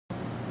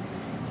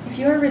If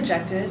you are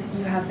rejected,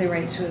 you have the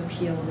right to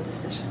appeal the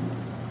decision.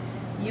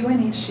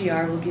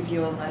 UNHCR will give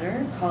you a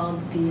letter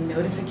called the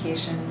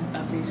Notification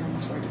of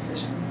Reasons for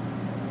Decision.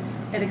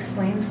 It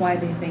explains why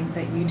they think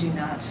that you do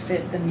not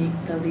fit the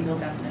legal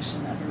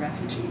definition of a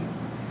refugee.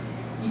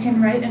 You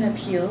can write an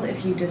appeal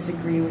if you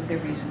disagree with the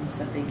reasons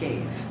that they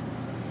gave.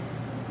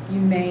 You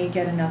may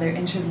get another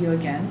interview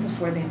again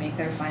before they make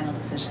their final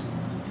decision.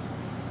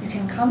 You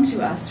can come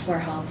to us for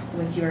help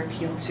with your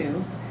appeal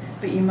too,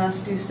 but you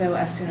must do so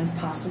as soon as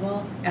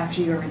possible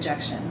after your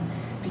rejection,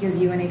 because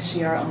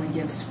UNHCR only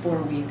gives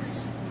 4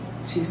 weeks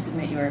to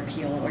submit your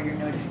appeal or your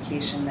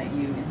notification that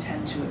you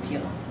intend to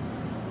appeal.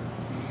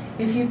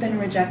 If you've been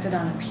rejected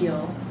on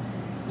appeal,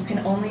 you can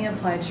only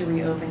apply to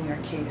reopen your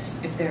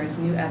case if there is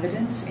new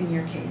evidence in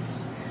your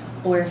case,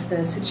 or if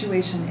the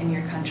situation in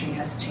your country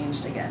has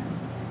changed again.